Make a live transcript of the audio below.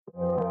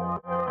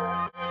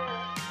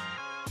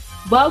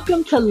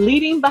Welcome to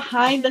Leading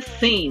Behind the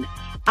Scene.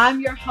 I'm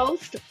your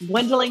host,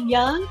 Gwendolyn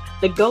Young,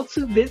 the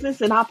go-to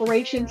business and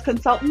operations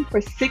consultant for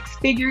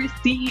six-figure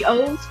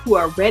CEOs who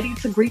are ready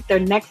to greet their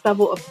next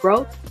level of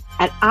growth.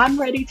 And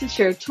I'm ready to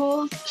share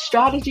tools,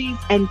 strategies,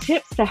 and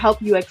tips to help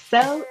you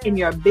excel in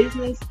your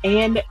business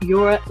and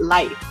your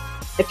life.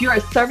 If you're a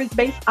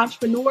service-based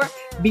entrepreneur,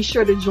 be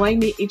sure to join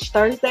me each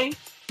Thursday.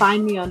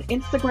 Find me on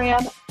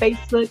Instagram,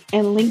 Facebook,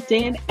 and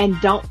LinkedIn.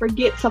 And don't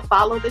forget to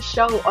follow the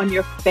show on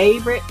your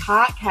favorite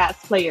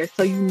podcast player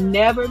so you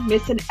never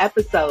miss an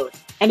episode.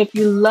 And if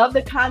you love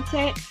the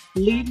content,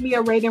 leave me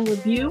a rate and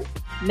review.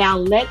 Now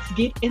let's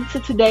get into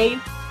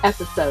today's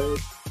episode.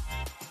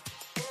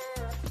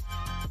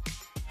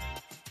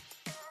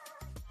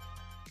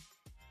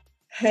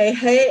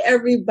 Hey,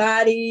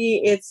 everybody.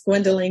 It's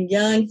Gwendolyn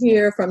Young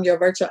here from your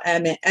virtual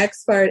admin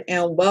expert,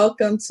 and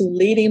welcome to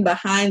Leading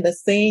Behind the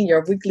Scene,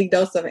 your weekly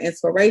dose of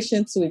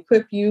inspiration to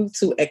equip you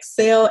to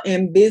excel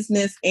in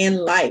business and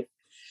life.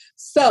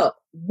 So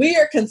we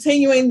are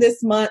continuing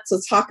this month to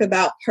talk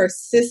about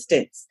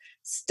persistence,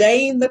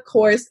 staying the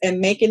course and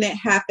making it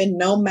happen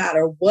no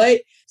matter what.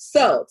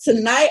 So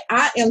tonight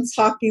I am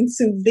talking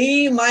to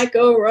the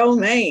Michael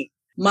Romaine.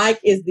 Mike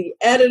is the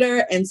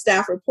editor and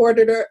staff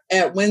reporter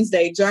at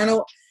Wednesday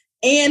Journal,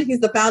 and he's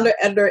the founder,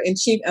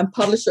 editor-in-chief, and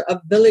publisher of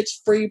Village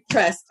Free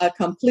Press, a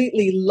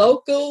completely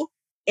local,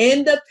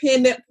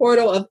 independent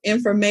portal of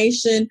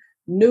information,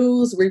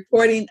 news,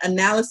 reporting,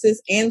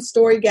 analysis, and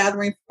story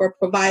gathering for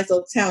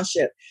Proviso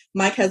Township.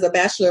 Mike has a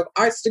Bachelor of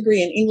Arts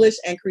degree in English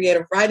and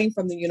Creative Writing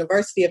from the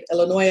University of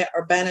Illinois at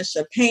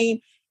Urbana-Champaign,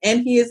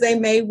 and he is a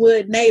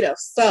Maywood native.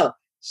 So,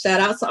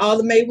 shout out to all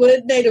the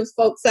Maywood native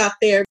folks out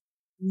there.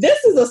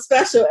 This is a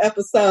special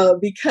episode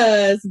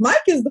because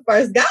Mike is the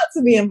first guy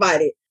to be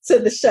invited to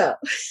the show.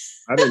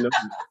 I didn't know.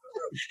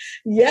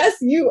 Yes,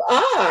 you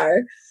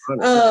are.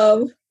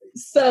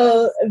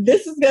 So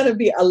this is going to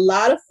be a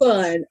lot of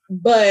fun,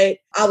 but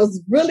I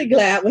was really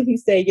glad when he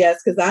said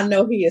yes, because I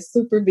know he is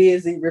super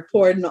busy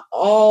reporting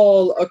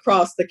all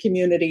across the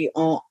community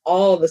on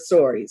all the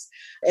stories,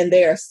 and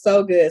they are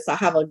so good. So I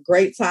have a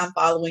great time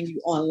following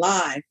you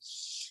online.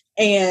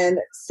 And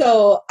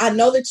so I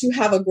know that you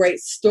have a great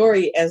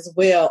story as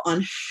well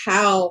on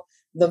how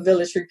the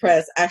Village Free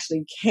Press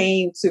actually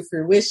came to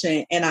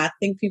fruition. And I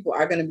think people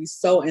are going to be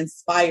so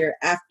inspired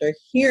after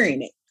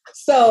hearing it.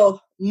 So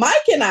Mike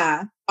and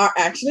I are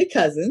actually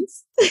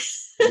cousins,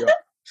 yeah.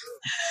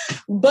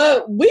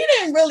 But we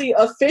didn't really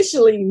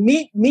officially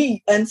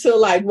meet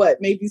until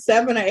maybe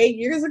 7 or 8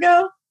 years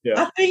ago, yeah.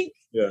 I think.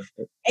 Yeah.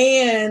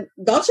 And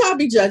don't y'all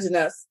be judging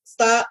us.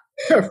 Stop.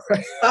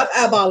 Stop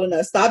eyeballing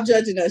us. Stop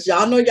judging us.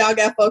 Y'all know y'all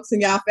got folks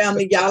in y'all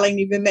family y'all ain't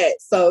even met.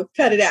 So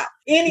cut it out.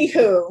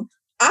 Anywho,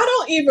 I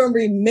don't even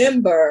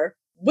remember.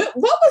 What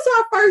was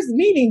our first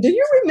meeting? Do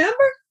you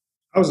remember?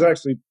 I was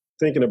actually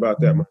thinking about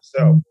that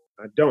myself.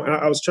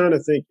 I was trying to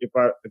think if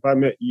I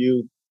met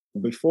you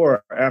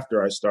before or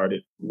after I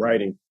started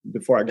writing,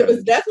 before I got It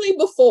was definitely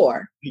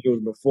before. I think it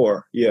was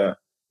before, yeah.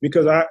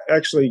 Because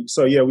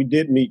we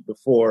did meet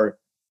before.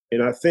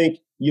 And I think,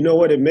 you know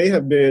what, it may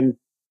have been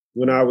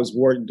when I was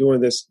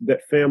doing that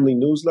family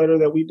newsletter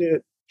that we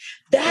did.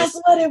 That's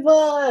what it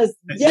was.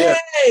 Yes.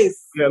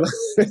 Yeah.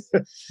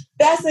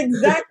 That's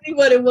exactly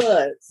what it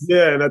was.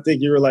 Yeah. And I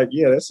think you were like,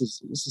 yeah, this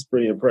is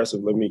pretty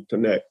impressive. Let me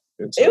connect.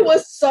 So, it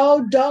was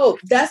so dope.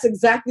 That's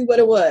exactly what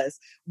it was.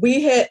 Why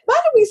did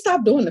we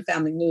stop doing the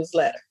family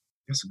newsletter?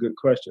 That's a good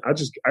question.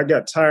 I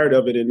got tired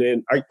of it. And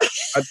then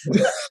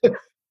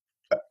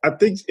I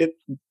think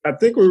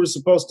we were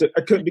supposed to,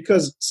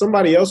 because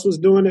somebody else was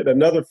doing it.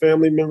 Another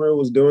family member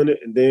was doing it.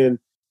 And then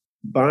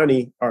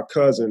Bonnie, our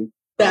cousin.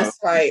 That's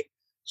right.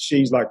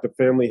 She's like the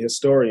family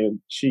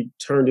historian. She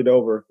turned it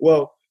over.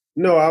 Well,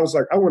 no, I was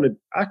like, I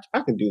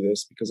can do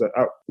this because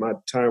my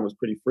time was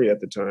pretty free at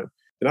the time.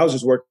 And I was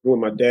just working with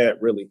my dad,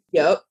 really.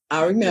 Yep,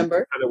 I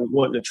remember. Kind of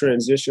wanting to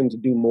transition to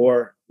do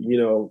more,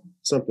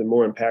 something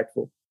more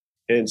impactful.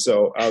 And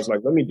so I was like,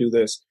 let me do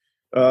this.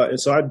 And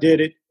so I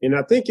did it. And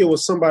I think it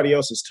was somebody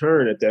else's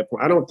turn at that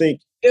point. I don't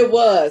think it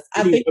was.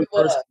 I think it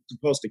was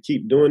supposed to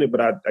keep doing it,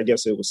 but I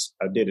guess it was.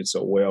 I did it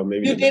so well.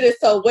 Maybe you did it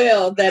so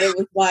well that it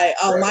was like,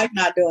 oh, right. Mike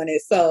not doing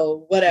it,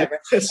 so whatever.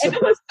 And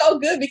it was so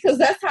good because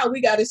that's how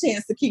we got a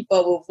chance to keep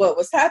up with what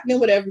was happening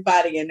with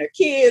everybody and their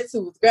kids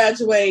who was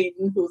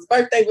graduating, whose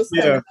birthday was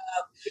coming up.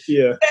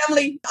 Yeah,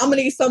 family. I'm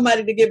gonna need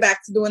somebody to get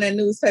back to doing that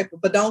newspaper,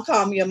 but don't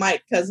call me a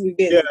Mike because we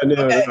busy. Yeah,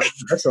 no, okay?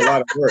 That's a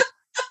lot of work.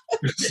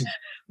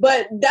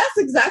 But that's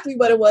exactly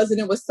what it was. And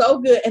it was so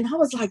good. And I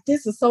was like,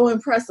 this is so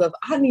impressive.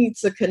 I need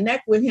to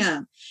connect with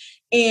him.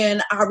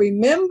 And I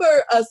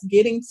remember us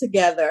getting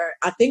together.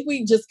 I think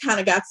we just kind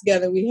of got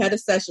together. We had a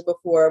session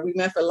before. We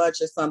met for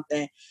lunch or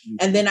something. Mm-hmm.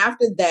 And then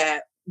after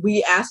that,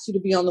 we asked you to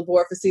be on the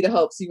board for Cedar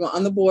Hope. So you were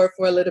on the board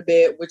for a little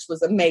bit, which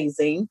was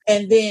amazing.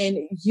 And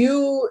then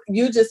you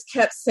just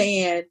kept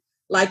saying,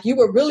 like, you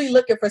were really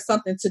looking for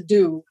something to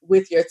do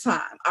with your time.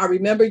 I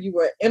remember you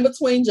were in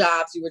between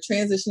jobs. You were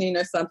transitioning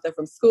or something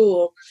from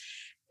school.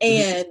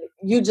 And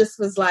you just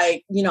was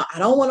like, I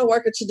don't want to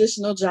work a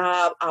traditional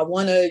job. I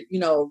want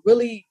to,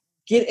 really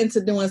get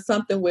into doing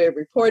something with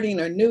reporting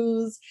or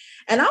news.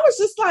 And I was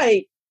just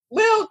like,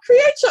 well,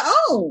 create your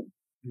own,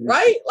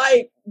 right?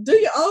 Like, do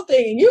your own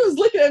thing. And you was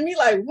looking at me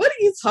like, what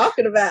are you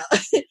talking about?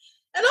 And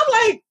I'm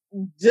like,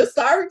 just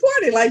start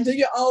reporting, like do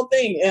your own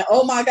thing. And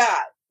oh my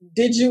God,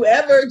 did you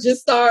ever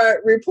just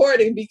start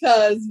reporting?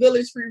 Because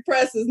Village Free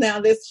Press is now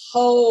this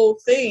whole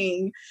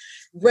thing,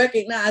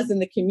 recognized in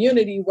the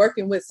community,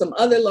 working with some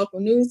other local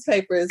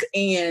newspapers.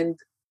 And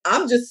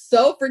I'm just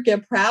so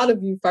freaking proud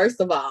of you, first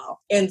of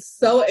all, and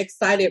so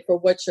excited for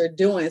what you're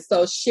doing.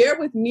 So share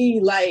with me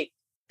like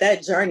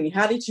that journey.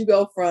 How did you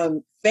go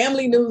from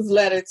family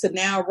newsletter to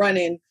now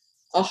running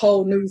a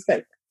whole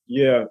newspaper?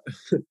 Yeah,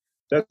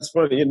 that's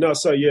funny.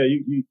 So yeah,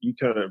 you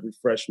kind of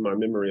refreshed my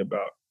memory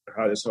about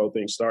how this whole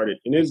thing started.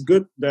 And it's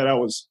good that I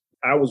was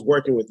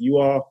working with you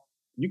all.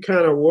 You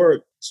kind of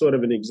were sort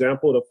of an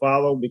example to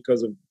follow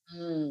because of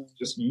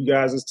just you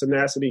guys'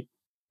 tenacity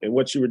and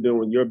what you were doing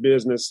with your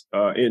business,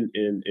 and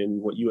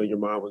what you and your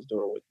mom was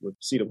doing with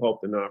Seed of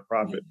Hope, the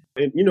nonprofit.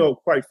 And,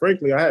 quite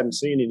frankly, I hadn't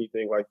seen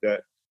anything like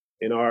that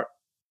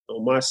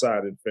on my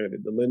side of the family,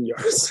 the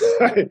Linyard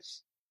side.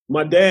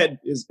 My dad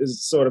is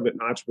sort of an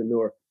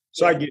entrepreneur.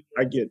 So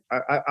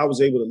I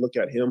was able to look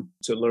at him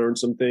to learn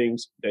some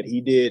things that he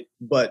did,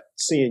 but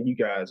seeing you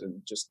guys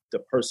and just the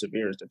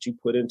perseverance that you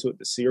put into it,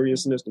 the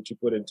seriousness that you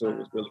put into it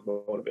was really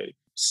motivating.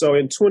 So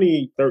in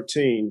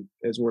 2013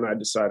 is when I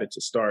decided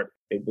to start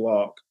a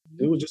blog.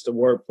 It was just a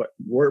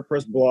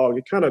WordPress blog.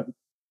 It kind of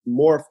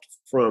morphed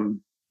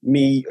from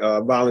me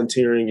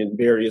volunteering in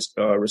various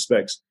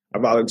respects. I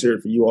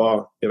volunteered for you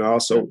all, and I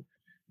also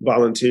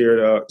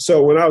volunteered.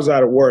 So when I was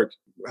out of work,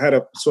 I had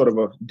a sort of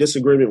a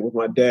disagreement with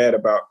my dad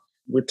about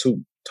we're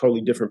two totally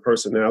different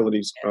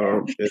personalities,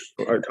 are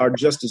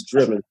just as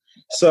driven.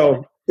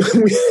 So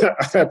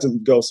I had to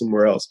go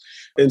somewhere else.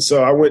 And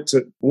so I went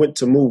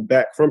to move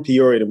back from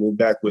Peoria to move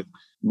back with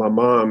my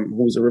mom,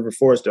 who was in River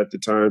Forest at the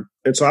time.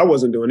 And so I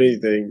wasn't doing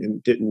anything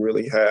and didn't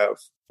really have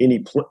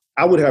any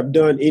I would have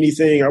done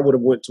anything. I would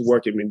have went to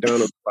work at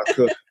McDonald's if I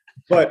could,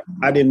 but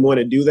I didn't want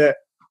to do that.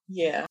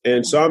 Yeah.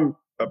 And so I'm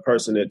a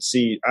person that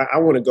I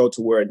want to go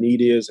to where a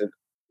need is. And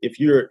if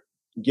you're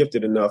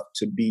gifted enough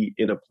to be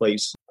in a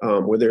place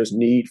where there's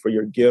need for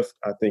your gift,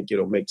 I think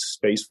it'll make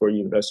space for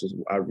you. That's just,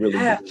 I really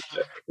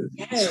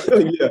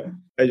believe that.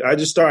 I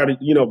just started,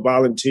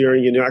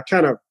 volunteering, and I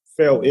kind of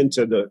fell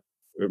into the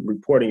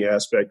reporting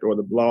aspect or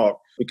the blog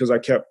because I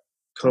kept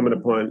coming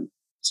upon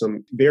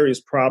some various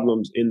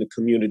problems in the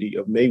community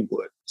of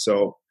Maywood.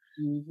 So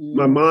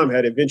my mom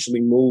had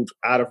eventually moved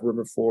out of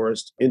River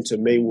Forest into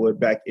Maywood,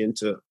 back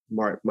into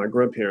my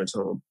grandparents'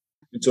 home.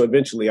 And so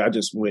eventually I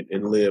just went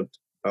and lived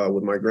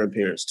with my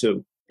grandparents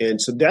too. And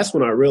so that's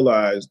when I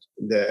realized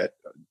that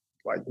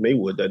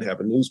Maywood doesn't have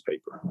a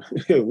newspaper.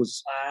 It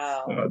was,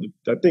 wow.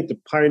 I think the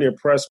Pioneer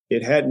Press,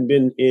 it hadn't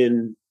been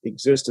in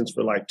existence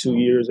for 2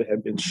 years. It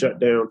had been shut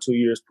down 2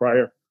 years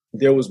prior.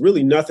 There was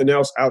really nothing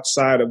else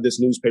outside of this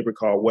newspaper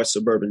called West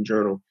Suburban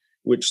Journal,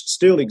 which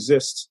still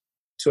exists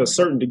to a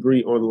certain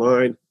degree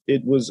online.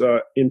 It was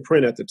in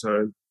print at the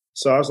time.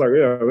 So I was like,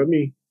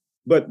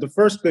 but the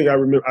first thing I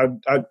remember,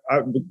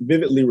 I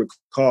vividly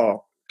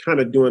recall kind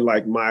of doing my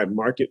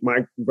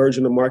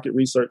version of market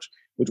research,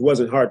 which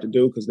wasn't hard to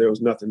do because there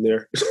was nothing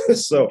there.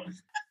 So,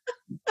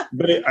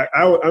 but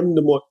I'm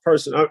the more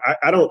person.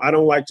 I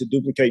don't like to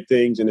duplicate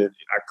things, and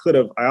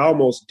I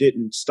almost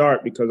didn't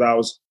start because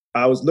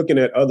I was looking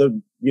at other.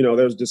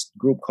 There's this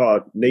group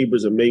called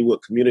Neighbors of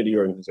Maywood Community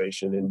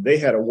Organization, and they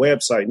had a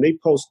website and they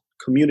post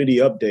community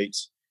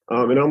updates.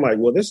 And I'm like,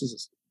 well,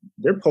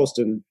 they're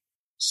posting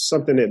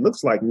something that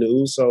looks like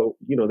news, so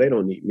they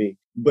don't need me.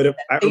 But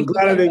I'm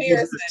glad I didn't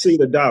get to see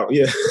the doubt.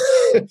 Yeah,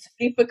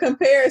 for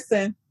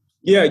comparison.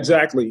 Yeah,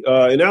 exactly.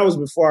 And that was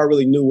before I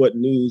really knew what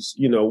news.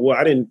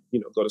 I didn't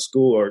go to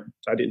school, or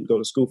I didn't go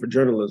to school for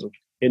journalism,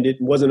 and it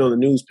wasn't on the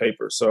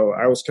newspaper, so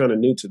I was kind of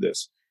new to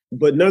this.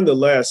 But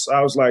nonetheless,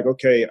 I was like,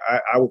 okay,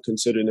 I will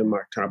consider them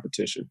my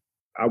competition.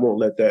 I won't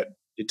let that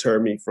deter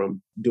me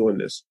from doing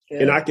this,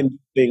 and I can do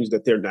things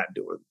that they're not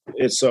doing.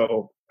 And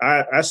so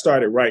I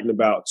started writing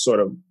about sort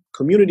of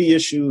community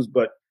issues,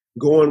 but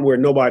going where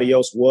nobody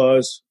else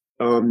was.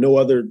 No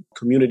other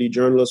community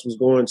journalist was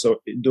going. So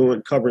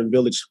covering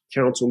village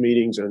council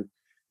meetings. And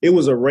it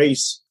was a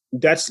race.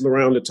 That's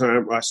around the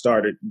time I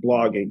started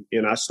blogging.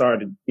 And I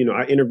started,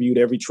 I interviewed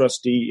every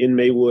trustee in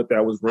Maywood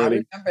that was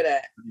running. I remember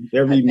that.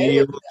 Every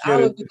meal. I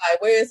would be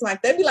like, where's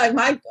Mike? They'd be like,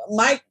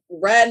 Mike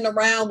riding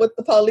around with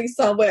the police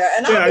somewhere.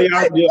 And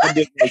I did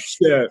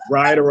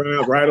ride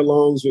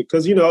alongs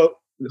because,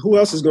 who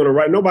else is going to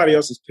ride? Nobody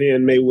else is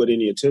paying Maywood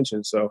any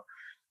attention. So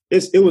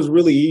it was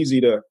really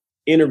easy to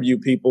interview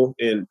people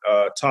and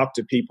talk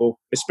to people,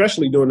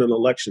 especially during an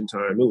election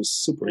time. It was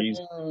super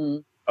easy,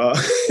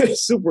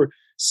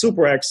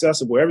 super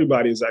accessible.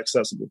 Everybody is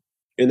accessible,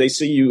 and they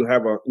see you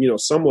have a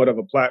somewhat of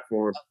a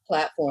platform.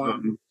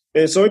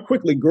 And so it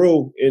quickly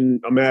grew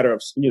in a matter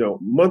of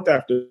month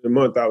after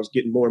month. I was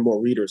getting more and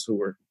more readers who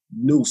were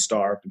news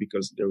starved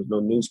because there was no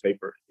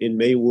newspaper in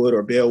Maywood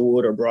or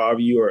Bellwood or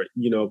Broadview or,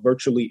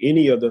 virtually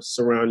any of the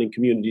surrounding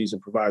communities in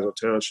Proviso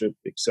Township,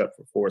 except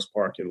for Forest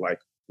Park and like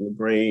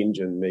LaGrange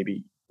and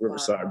maybe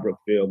Riverside, wow.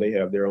 Brookfield. They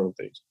have their own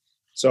things.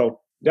 So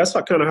that's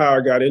kind of how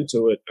I got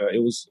into it.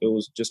 It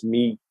was just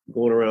me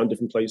going around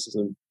different places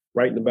and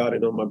writing about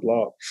it on my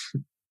blog.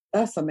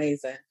 That's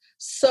amazing.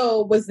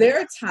 So was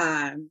there a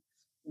time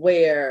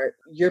where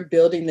you're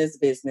building this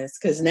business?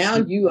 Because now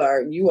you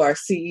are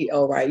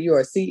CEO, right? You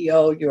are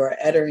CEO, you're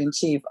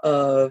editor-in-chief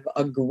of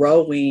a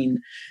growing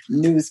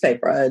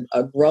newspaper,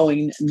 a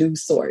growing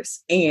news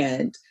source.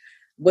 And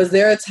was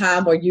there a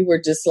time where you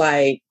were just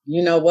like,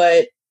 you know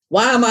what?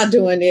 Why am I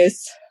doing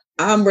this?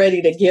 I'm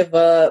ready to give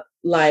up.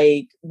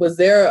 Like, was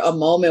there a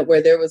moment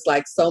where there was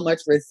like so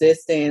much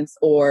resistance,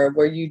 or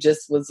where you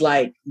just was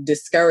like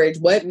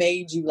discouraged? What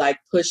made you like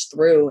push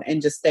through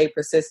and just stay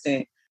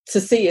persistent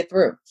to see it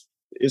through?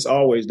 It's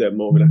always that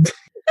moment.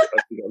 I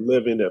think I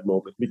live in that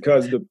moment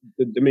because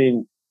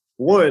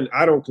one,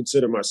 I don't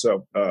consider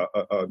myself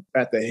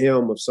at the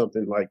helm of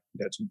something like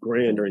that's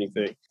grand or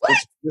anything.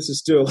 This is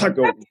still like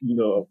have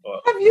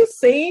you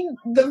seen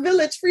the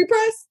Village Free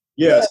Press?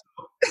 Yes.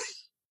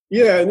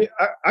 Yeah, and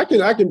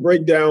I can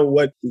break down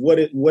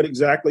what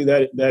exactly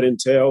that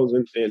entails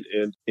and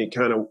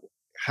kind of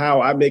how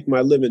I make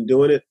my living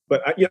doing it.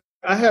 But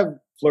I have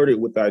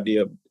flirted with the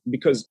idea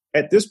because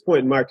at this point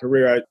in my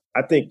career,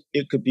 I think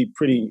it could be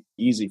pretty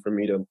easy for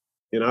me to,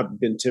 and I've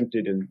been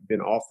tempted and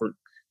been offered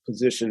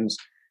positions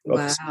of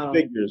wow.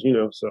 figures,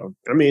 So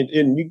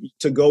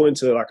to go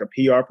into like a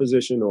PR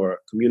position or a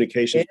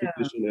communications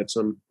position at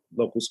some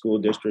local school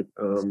district,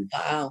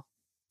 wow,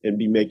 and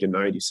be making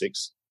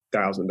 $96,000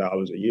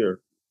 a year.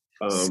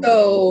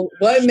 So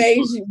what made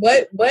you,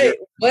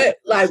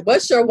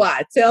 what's your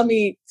why? Tell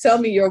me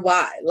your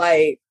why.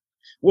 Like,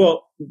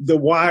 well, the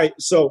why.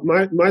 So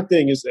my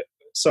thing is that,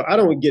 so I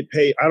don't get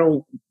paid. I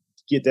don't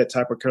get that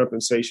type of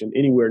compensation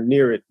anywhere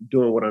near it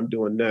doing what I'm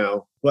doing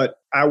now, but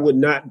I would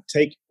not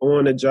take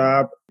on a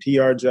job,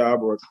 PR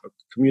job or a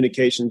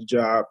communications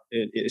job.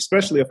 And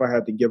especially if I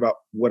had to give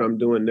up what I'm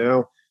doing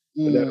now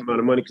for that amount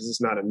of money, because it's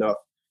not enough.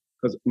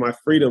 Because my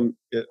freedom,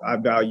 I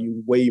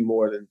value way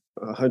more than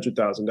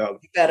 $100,000.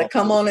 You better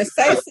come on and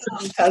say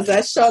something, because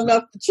that's sure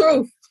enough the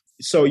truth.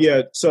 So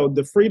so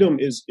the freedom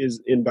is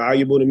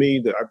invaluable to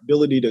me. The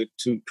ability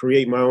to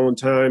create my own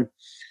time,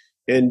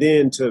 and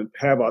then to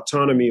have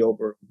autonomy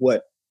over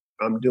what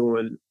I'm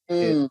doing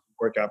and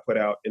work I put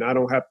out, and I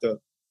don't have to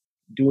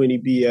do any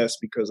BS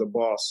because a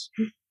boss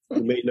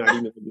who may not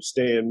even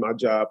understand my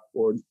job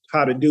or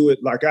how to do it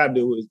like I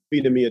do is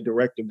feeding me a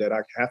directive that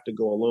I have to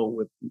go along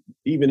with,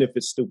 even if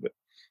it's stupid.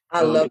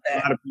 I love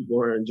that. A lot of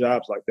people are in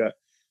jobs like that.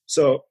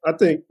 So I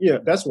think,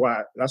 that's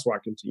why I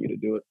continue to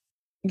do it.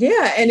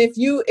 Yeah. And if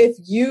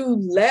you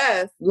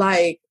left,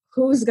 like,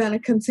 who's going to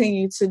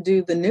continue to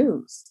do the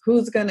news?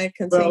 Who's going to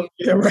continue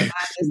to provide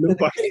this to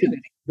the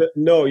community?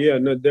 No,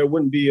 there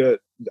wouldn't be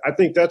I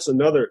think that's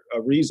another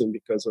reason,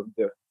 because of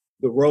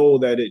the role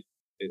that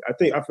I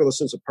feel a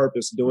sense of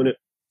purpose doing it.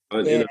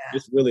 And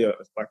it's really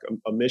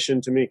a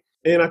mission to me.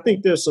 And I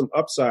think there's some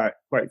upside,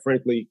 quite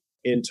frankly,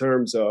 in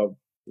terms of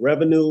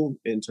revenue,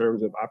 in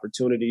terms of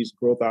opportunities,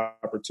 growth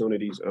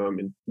opportunities,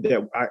 and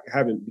that I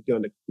haven't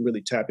begun to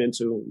really tap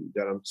into,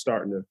 that I'm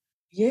starting to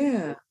be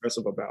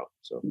aggressive about.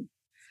 So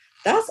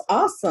that's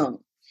awesome.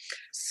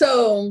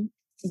 So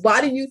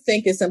why do you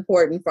think it's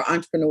important for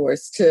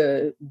entrepreneurs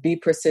to be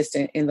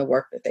persistent in the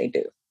work that they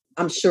do?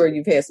 I'm sure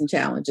you've had some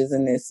challenges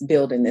in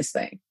building this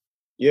thing.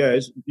 Yeah,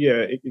 it's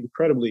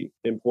incredibly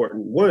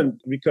important. One,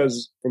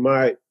 because for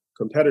my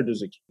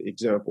competitors'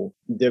 example,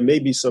 there may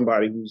be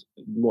somebody who's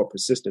more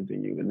persistent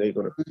than you, and they're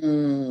going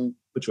to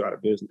put you out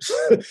of business.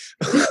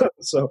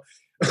 So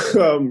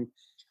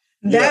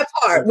that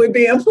part would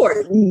be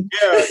important.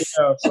 Yeah.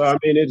 So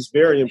it's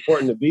very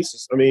important to be.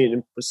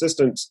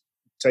 Persistence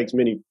takes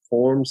many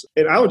forms,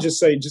 and I would just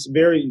say, just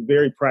very,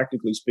 very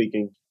practically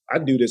speaking, I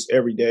do this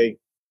every day.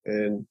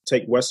 And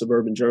take West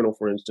Suburban Journal,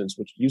 for instance,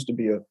 which used to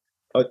be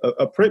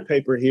a print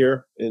paper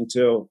here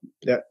until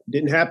that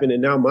didn't happen.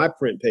 And now my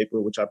print paper,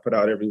 which I put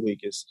out every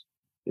week, is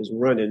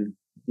running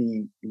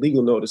the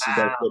legal notices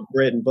that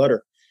bread and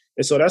butter.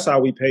 And so that's how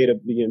we pay to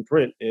be in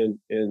print. And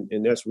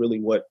that's really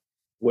what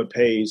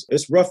pays.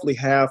 It's roughly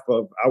half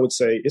of, I would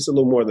say, it's a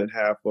little more than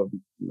half of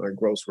my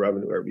gross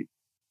revenue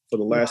for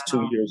the last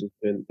 2 years.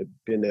 It's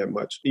been that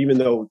much, even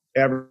though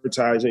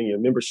advertising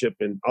and membership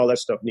and all that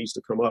stuff needs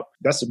to come up.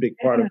 That's a big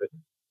part of it.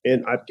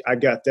 And I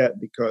got that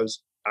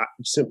because I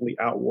simply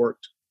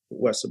outworked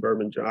West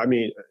Suburban Journal.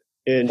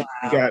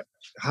 Got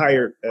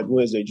hired at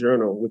Wednesday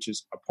Journal, which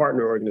is a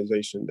partner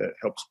organization that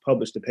helps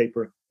publish the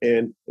paper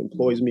and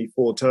employs me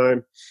full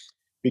time,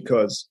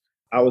 because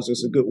I was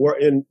just a good work.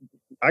 And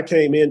I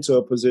came into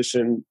a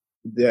position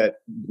that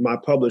my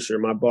publisher,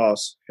 my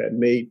boss, had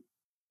made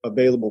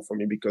available for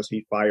me because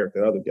he fired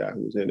the other guy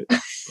who was in it.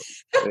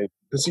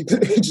 Because he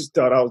just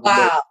thought I was the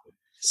best.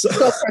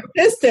 So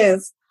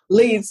persistence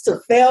leads to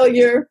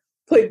failure,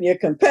 putting your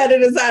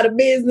competitors out of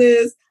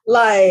business,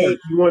 Like,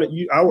 you want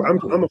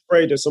to, I'm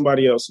afraid that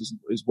somebody else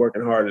is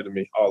working harder than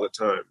me all the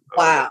time.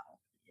 wow,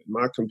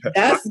 My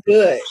that's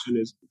good.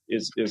 competition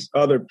is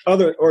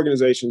other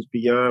organizations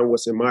beyond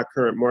what's in my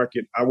current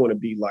market. I want to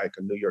be like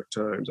a New York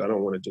Times. I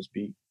don't want to just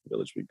be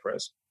Village Free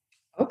Press.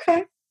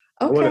 Okay.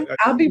 Okay.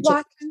 I'll be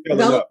watching. Scale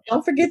it up.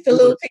 Don't forget the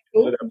little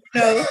people,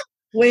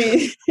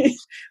 when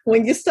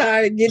when you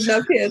start getting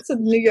up here to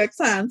the New York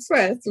Times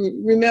Press.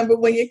 Remember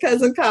when your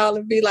cousin called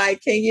and be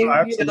like, can you,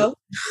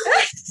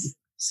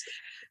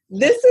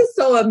 This is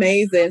so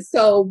amazing.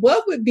 So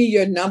what would be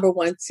your number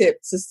one tip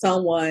to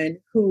someone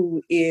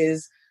who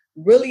is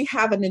really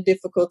having a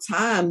difficult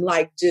time,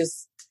 like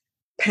just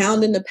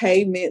pounding the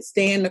pavement,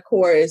 staying the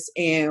course,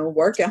 and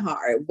working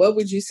hard? What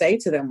would you say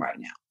to them right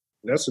now?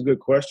 That's a good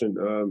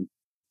question.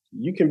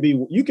 You can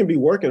be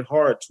working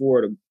hard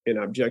toward an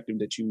objective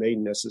that you may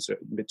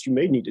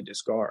need to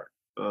discard.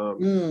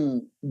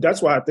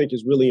 That's why I think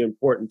it's really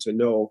important to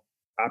know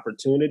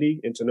opportunity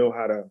and to know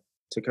how to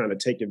kind of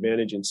take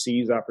advantage and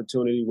seize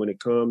opportunity when it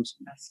comes.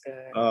 That's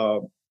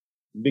good.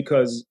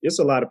 Because it's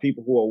a lot of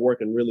people who are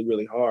working really,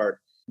 really hard,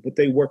 but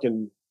they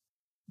working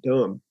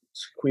dumb.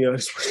 To be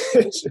honest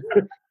with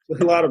you.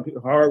 A lot of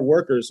hard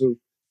workers who,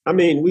 I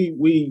mean,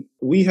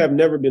 we have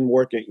never been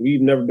working.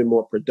 We've never been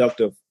more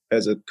productive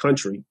as a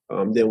country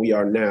than we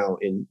are now.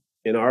 In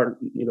our,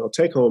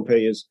 take home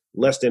pay is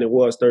less than it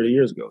was 30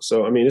 years ago.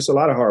 So, I mean, it's a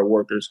lot of hard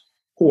workers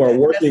who are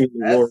working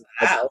the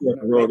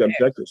wrong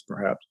objectives,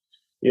 perhaps.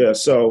 Yeah.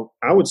 So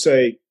I would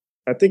say,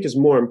 I think it's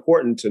more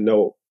important to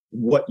know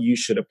what you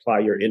should apply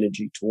your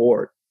energy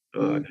toward.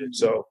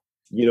 So,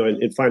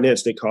 in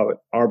finance, they call it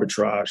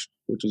arbitrage,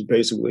 which is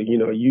basically,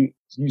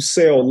 you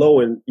sell low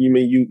and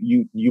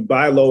you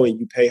buy low and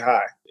you pay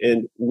high.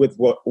 And with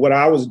what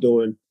I was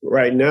doing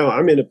right now,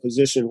 I'm in a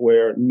position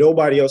where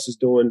nobody else is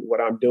doing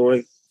what I'm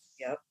doing.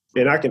 Yep.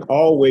 And I can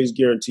always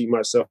guarantee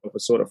myself a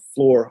sort of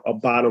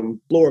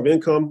bottom floor of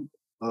income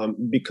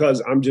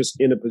because I'm just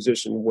in a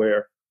position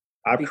where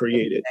I've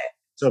created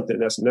something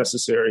that's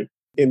necessary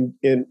in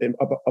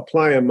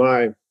applying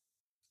my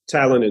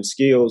talent and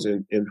skills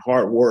and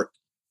hard work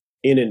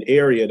in an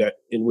area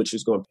in which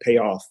is going to pay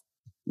off.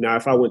 Now,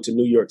 if I went to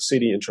New York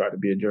City and tried to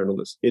be a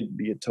journalist, it'd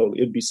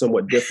be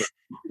somewhat different.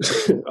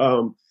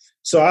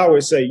 So I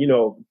always say,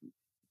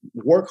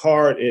 work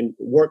hard and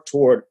work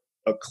toward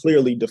a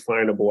clearly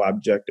definable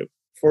objective.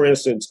 For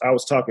instance, I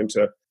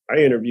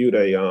interviewed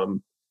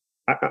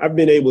I've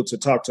been able to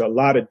talk to a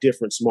lot of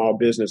different small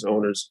business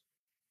owners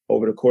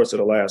over the course of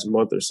the last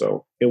month or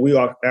so. And we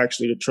are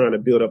actually trying to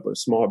build up a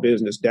small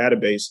business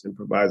database in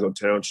Proviso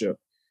Township.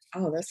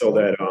 Oh, that's so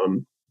that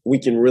we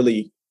can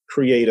really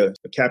create a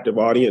captive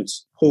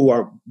audience who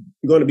are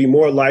going to be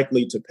more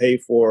likely to pay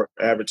for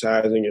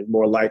advertising and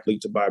more likely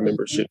to buy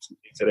memberships and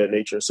things of that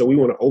nature. So we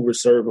want to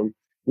overserve them.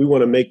 We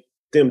want to make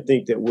them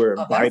think that we're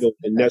vital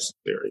and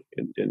necessary.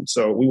 And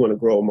so we want to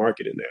grow a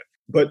market in that.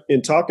 But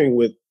in talking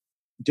with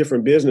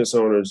different business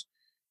owners,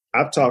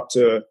 I've talked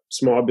to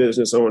small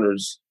business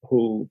owners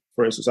who,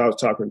 for instance, I was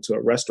talking to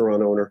a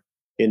restaurant owner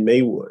in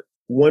Maywood.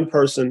 One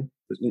person,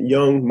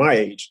 young, my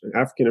age, an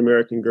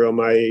African-American girl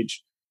my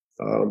age,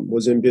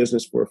 was in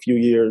business for a few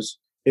years.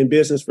 In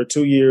business for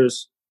 2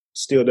 years,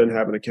 still doesn't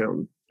have an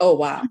accountant. Oh,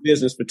 wow. In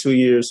business for 2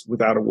 years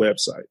without a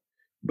website.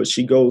 But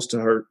she goes to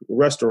her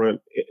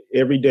restaurant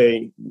every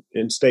day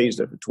and stays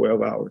there for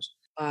 12 hours.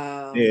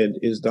 Wow. And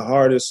is the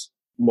hardest,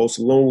 most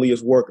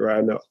loneliest worker I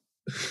know.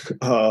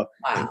 Wow.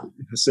 I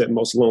said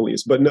most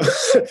loneliest, but no,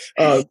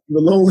 the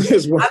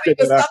loneliest worker.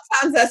 But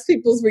sometimes that's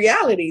people's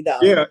reality, though.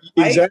 Yeah,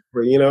 right?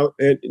 exactly.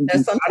 And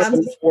sometimes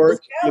it's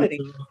work. reality.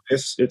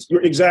 It's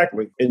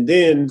exactly. And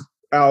then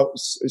I'll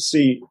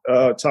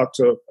talk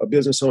to a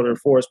business owner in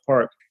Forest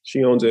Park.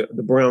 She owns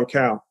the Brown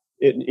Cow.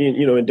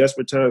 In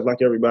desperate times,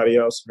 like everybody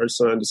else, her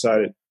son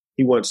decided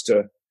he wants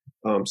to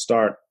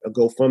start a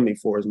GoFundMe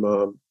for his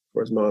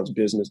mom's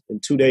business. In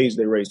 2 days,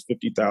 they raised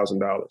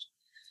 $50,000.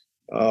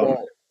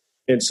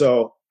 And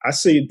so I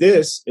see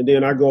this, and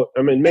then I go,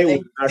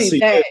 Maywood, I see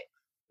that,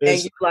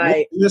 and you're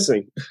like,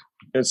 missing.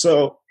 And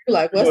so you're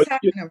like, what's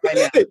happening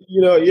right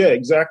now? Yeah,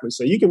 exactly.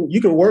 So you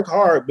can work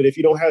hard, but if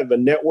you don't have a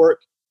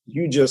network,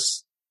 you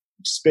just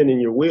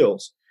spinning your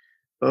wheels.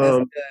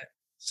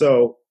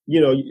 So,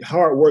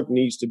 hard work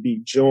needs to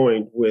be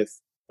joined with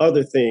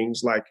other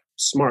things like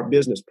smart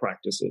business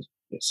practices,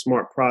 and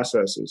smart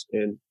processes,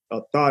 and a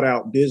thought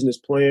out business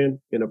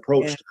plan and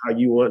approach to how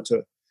you want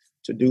to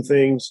do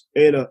things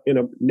in a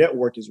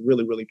network is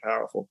really, really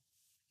powerful.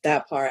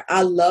 That part.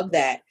 I love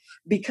that,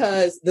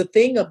 because the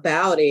thing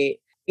about it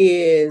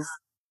is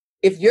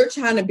if you're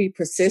trying to be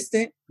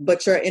persistent,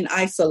 but you're in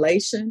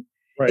isolation,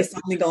 it's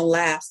only going to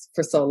last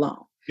for so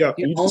long. Yeah,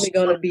 you're only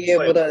going to be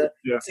able to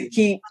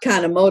keep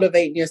kind of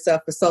motivating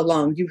yourself for so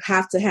long. You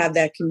have to have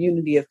that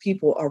community of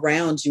people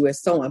around you.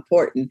 Is so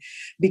important,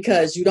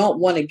 because you don't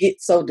want to get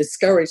so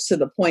discouraged to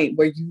the point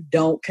where you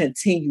don't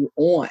continue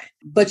on.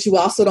 But you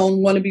also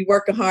don't want to be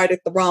working hard at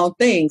the wrong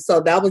thing.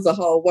 So that was a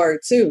whole word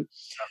too.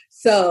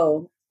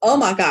 So, oh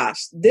my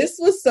gosh, this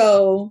was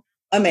so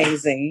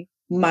amazing,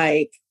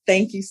 Mike.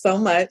 Thank you so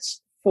much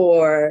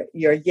for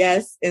your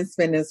yes and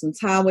spending some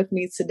time with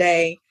me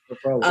today.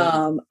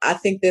 I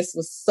think this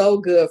was so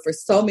good for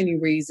so many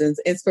reasons,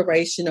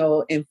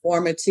 inspirational,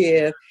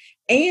 informative,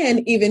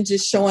 and even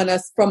just showing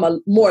us from a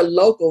more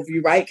local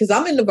view, right? Because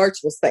I'm in the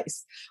virtual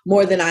space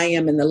more than I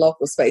am in the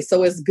local space.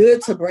 So it's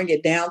good to bring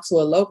it down to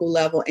a local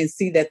level and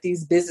see that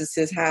these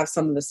businesses have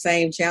some of the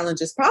same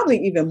challenges, probably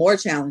even more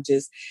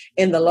challenges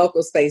in the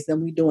local space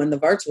than we do in the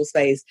virtual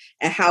space,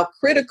 and how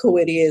critical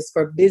it is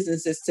for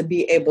businesses to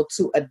be able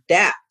to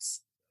adapt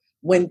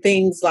when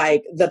things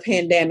like the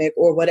pandemic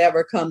or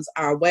whatever comes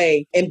our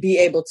way, and be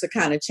able to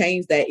kind of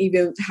change that.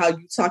 Even how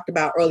you talked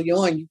about early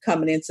on, you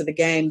coming into the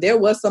game, there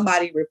was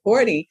somebody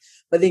reporting,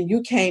 but then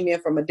you came in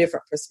from a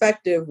different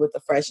perspective with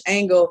a fresh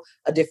angle,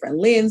 a different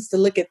lens to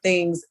look at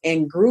things,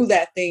 and grew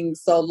that thing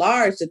so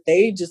large that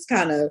they just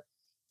kind of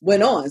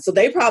went on. So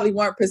they probably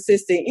weren't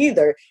persistent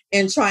either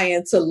in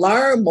trying to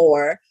learn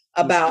more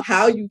about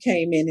how you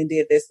came in and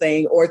did this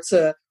thing, or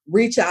to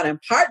reach out and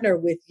partner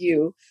with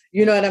you.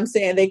 You know what I'm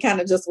saying? They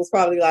kind of just was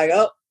probably like,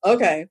 oh,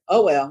 okay,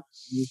 oh well.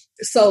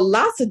 So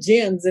lots of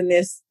gems in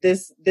this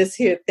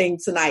here thing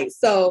tonight.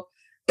 So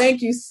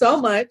thank you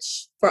so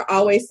much for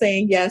always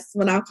saying yes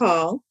when I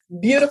call.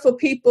 Beautiful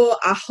people,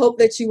 I hope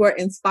that you were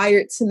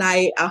inspired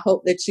tonight. I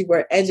hope that you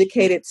were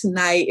educated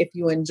tonight. If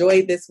you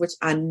enjoyed this, which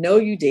I know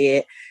you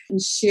did,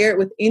 and share it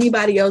with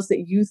anybody else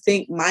that you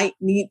think might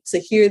need to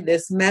hear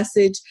this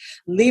message.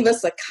 Leave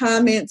us a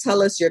comment.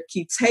 Tell us your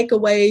key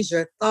takeaways,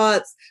 your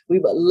thoughts. We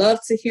would love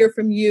to hear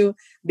from you.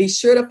 Be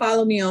sure to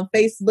follow me on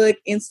Facebook,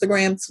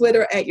 Instagram,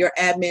 Twitter at Your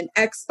Admin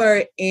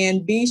Expert,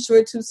 and be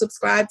sure to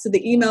subscribe to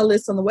the email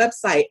list on the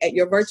website at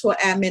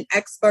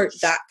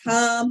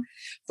yourvirtualadminexpert.com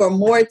for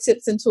more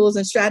tips and tools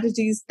and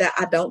strategies that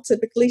I don't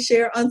typically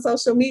share on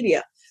social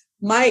media.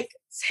 Mike,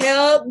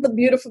 tell the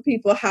beautiful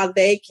people how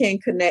they can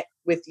connect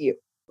with you.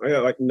 I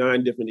got like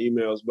 9 different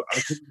emails, but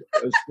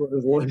there's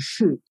one.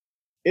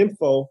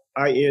 Info,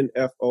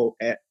 INFO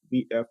at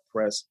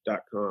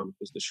VFpress.com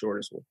is the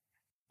shortest one.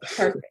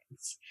 Perfect.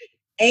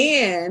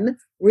 And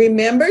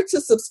remember to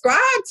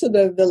subscribe to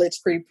the Village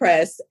Free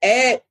Press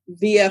at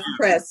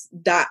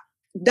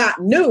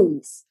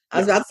VFpress.news. I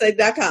was about to say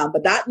 .com,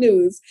 but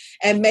 .news,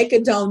 and make a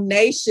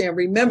donation.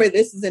 Remember,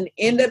 this is an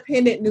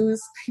independent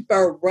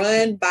newspaper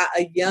run by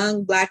a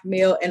young Black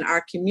male in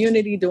our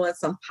community doing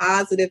some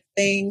positive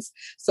things.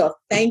 So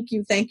thank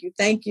you, thank you,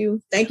 thank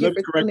you. Thank you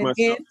for tuning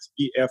in.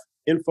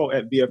 Info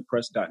at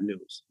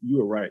VFpress.news. You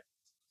were right.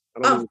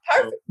 Oh,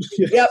 perfect.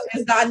 Yep,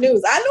 it's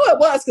 .news. I knew it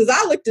was because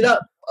I looked it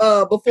up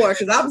before,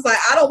 because I was like,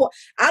 I don't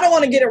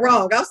want to get it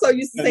wrong. I'm so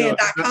used to saying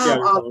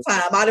 .com all the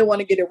time. I didn't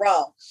want to get it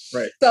wrong.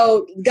 Right.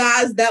 So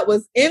guys, that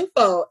was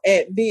info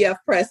at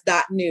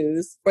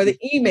vfpress.news for the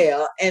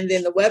email. And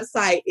then the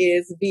website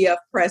is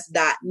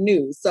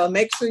vfpress.news. So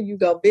make sure you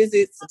go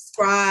visit,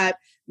 subscribe,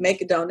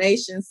 make a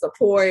donation,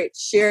 support,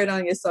 share it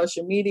on your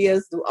social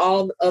medias, do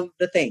all of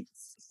the things.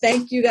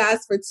 Thank you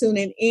guys for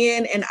tuning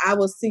in, and I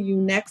will see you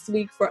next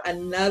week for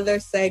another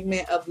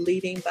segment of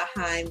Leading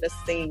Behind the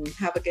Scenes.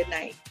 Have a good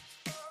night.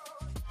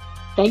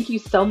 Thank you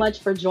so much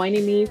for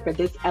joining me for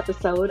this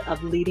episode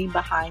of Leading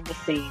Behind the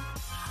Scenes.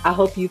 I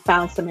hope you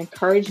found some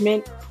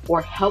encouragement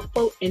or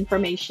helpful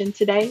information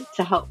today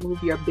to help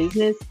move your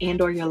business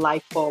and or your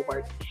life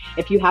forward.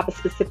 If you have a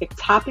specific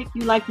topic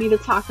you'd like me to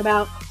talk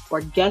about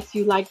or guests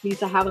you'd like me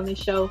to have on the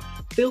show,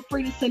 feel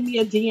free to send me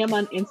a DM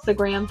on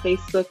Instagram,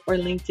 Facebook, or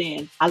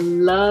LinkedIn. I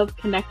love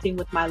connecting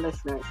with my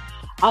listeners.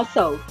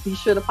 Also, be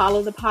sure to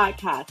follow the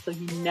podcast so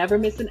you never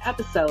miss an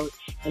episode,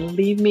 and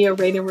leave me a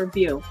rating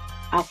review.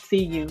 I'll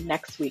see you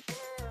next week.